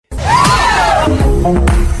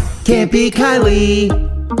Can't be Kylie.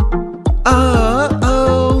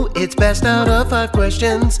 Oh, it's best out of 5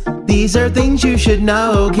 questions. These are things you should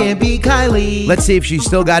know. Can't be Kylie. Let's see if she's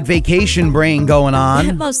still got vacation brain going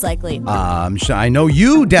on. Most likely. I know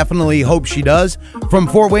you definitely hope she does. From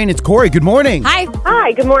Fort Wayne, it's Corey. Good morning. Hi.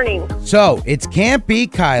 Hi, good morning. So, it's Can't Be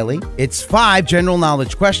Kylie. It's 5 general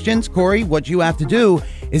knowledge questions. Corey, what you have to do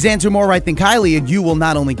is answer more right than Kylie, and you will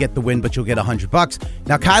not only get the win, but you'll get $100.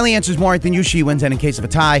 Now, Kylie answers more right than you, she wins, and in case of a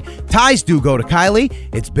tie, ties do go to Kylie.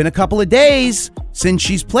 It's been a couple of days since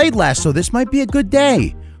she's played last, so this might be a good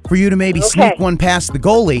day for you to maybe sneak one past the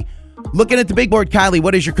goalie. Looking at the big board, Kylie,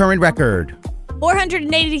 what is your current record?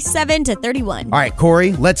 487-31. All right,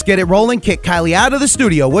 Corey, let's get it rolling. Kick Kylie out of the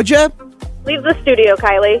studio, would you? Leave the studio,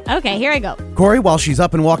 Kylie. Okay, here I go. Corey, while she's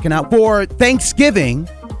up and walking out for Thanksgiving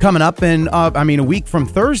coming up in, a week from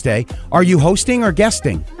Thursday, are you hosting or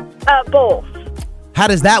guesting? Both. How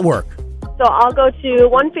does that work? So I'll go to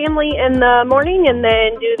one family in the morning and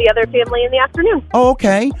then do the other family in the afternoon. Oh,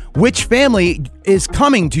 okay. Which family is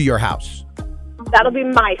coming to your house? That'll be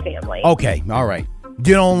my family. Okay, all right.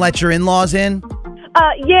 You don't let your in-laws in?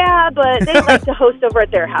 Yeah, but they like to host over at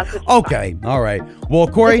their house. Which is Okay, all right. Well,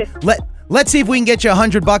 Corey, let's see if we can get you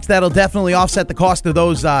 $100. That'll definitely offset the cost of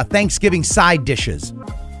those Thanksgiving side dishes.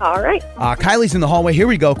 All right. Kylie's in the hallway. Here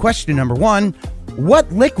we go. Question number 1.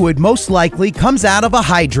 What liquid most likely comes out of a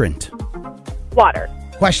hydrant? Water.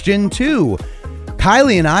 Question 2.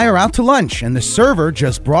 Kylie and I are out to lunch, and the server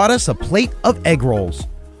just brought us a plate of egg rolls.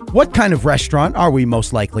 What kind of restaurant are we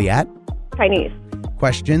most likely at? Chinese.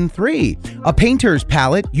 Question 3. A painter's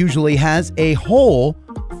palette usually has a hole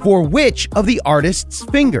for which of the artist's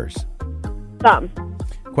fingers? Thumb.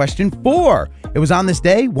 Question 4. It was on this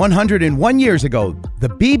day, 101 years ago, the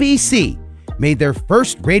BBC made their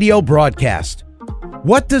first radio broadcast.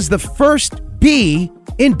 What does the first B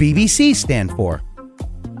in BBC stand for?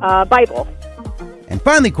 Bible. And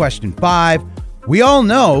finally, question 5. We all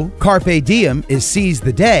know carpe diem is seize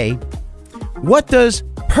the day. What does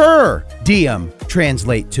per diem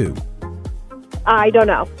translate to? I don't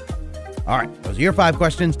know. All right, those are your 5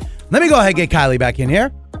 questions. Let me go ahead and get Kylie back in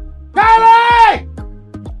here. Kylie!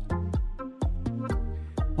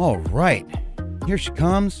 All right, here she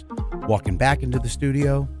comes, walking back into the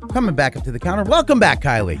studio, coming back up to the counter. Welcome back,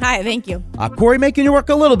 Kylie. Hi, thank you. Corey making you work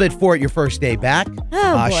a little bit for it your first day back.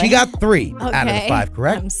 Oh, boy. She got 3 out of the Okay. 5,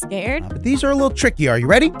 correct? I'm scared. But these are a little tricky. Are you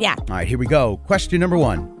ready? Yeah. All right, here we go. Question number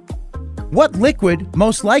 1. What liquid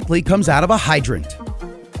most likely comes out of a hydrant?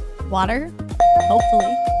 Water?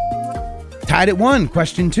 Hopefully. Tied at 1.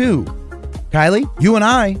 Question 2. Kylie, you and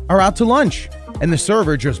I are out to lunch, and the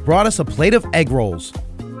server just brought us a plate of egg rolls.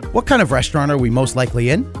 What kind of restaurant are we most likely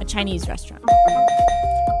in? A Chinese restaurant.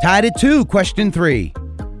 Tied at 2. Question 3.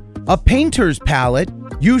 A painter's palette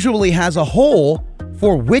usually has a hole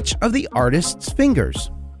for which of the artist's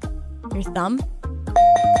fingers? Your thumb?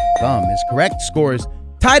 Thumb is correct. Score is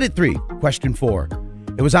tied at 3. Question 4.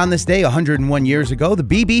 It was on this day 101 years ago, the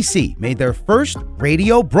BBC made their first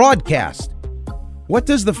radio broadcast. What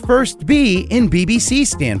does the first B in BBC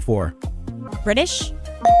stand for? British?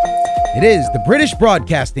 It is the British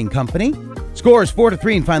Broadcasting Company. Score is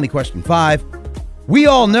 4-3. And finally, question 5. We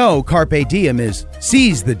all know carpe diem is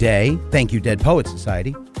seize the day. Thank you, Dead Poet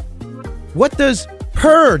Society. What does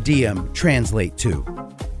per diem translate to?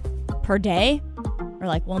 Per day? Or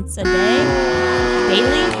like once a day?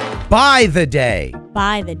 Daily? By the day.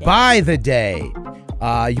 By the day. By the day.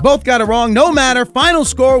 You both got it wrong. No matter. Final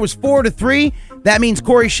score was 4-3. That means,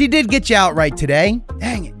 Corey, she did get you out right today.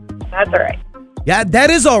 Dang it. That's all right. Yeah, that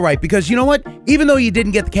is all right, because you know what? Even though you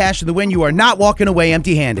didn't get the cash of the win, you are not walking away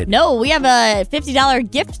empty-handed. No, we have a $50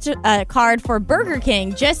 gift card for Burger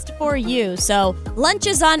King just for you. So lunch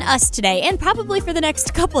is on us today, and probably for the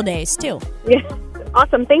next couple days, too. Yeah.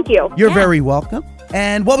 Awesome. Thank you. You're very welcome.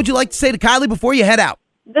 And what would you like to say to Kylie before you head out?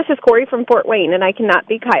 This is Corey from Fort Wayne, and I cannot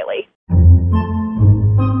be Kylie.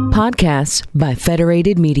 Podcasts by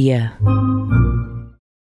Federated Media.